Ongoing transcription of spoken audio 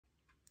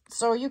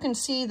So you can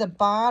see the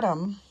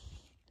bottom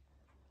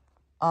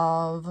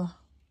of,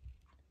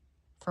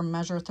 from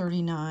measure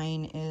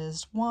 39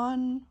 is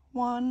 1,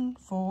 1,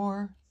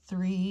 4,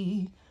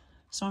 3.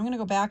 So I'm going to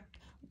go back.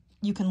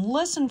 You can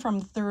listen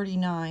from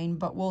 39,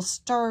 but we'll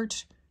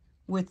start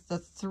with the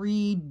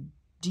 3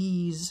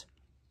 Ds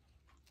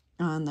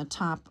on the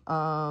top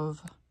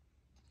of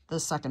the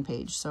second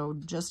page. So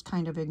just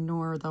kind of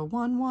ignore the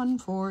 1, 1,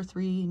 4,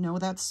 3. No,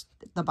 that's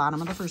the bottom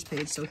of the first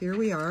page. So here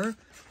we are.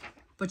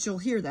 But you'll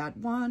hear that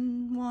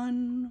 1,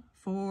 1,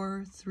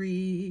 4,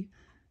 3.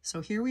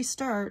 So here we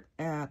start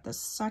at the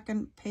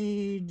second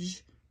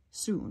page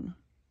soon.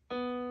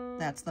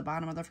 That's the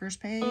bottom of the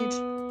first page.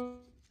 And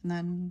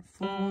then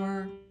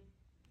 4.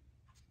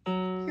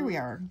 Here we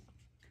are.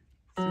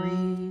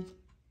 3.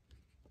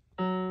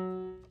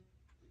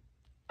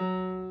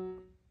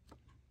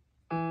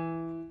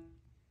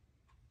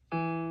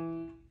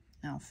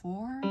 Now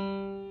 4.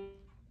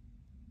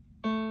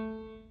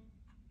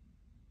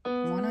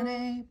 1 on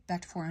A,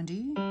 back to 4 on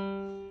D.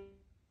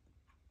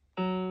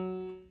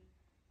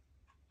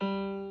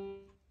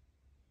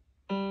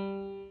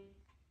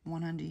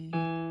 1 on D.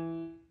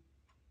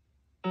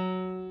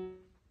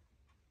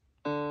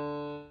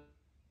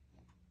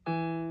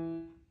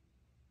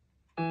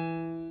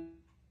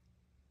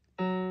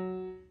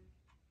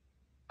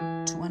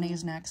 2 on A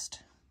is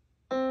next.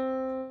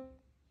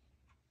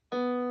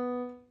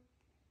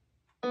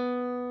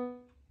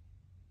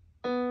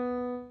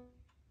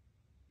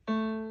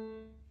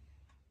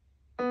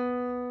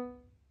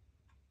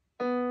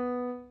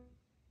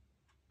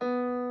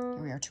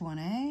 Here we are, 2 on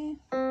A.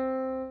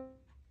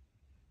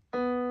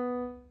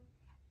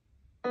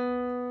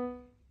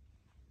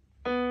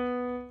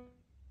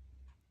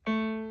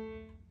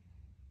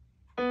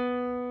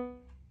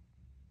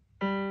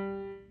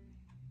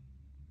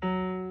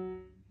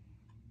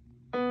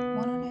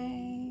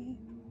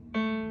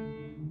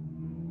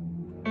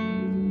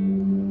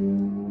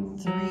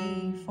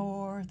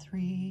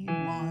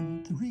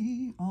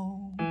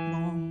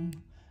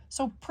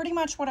 So pretty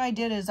much what I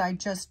did is I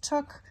just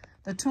took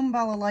the Tum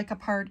Balalaika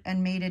part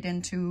and made it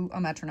into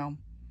a metronome.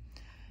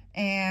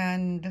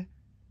 And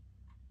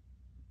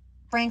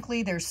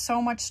frankly, there's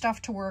so much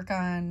stuff to work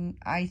on.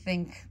 I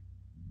think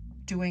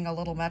doing a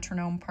little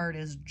metronome part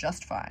is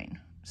just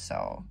fine.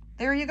 So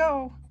there you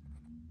go.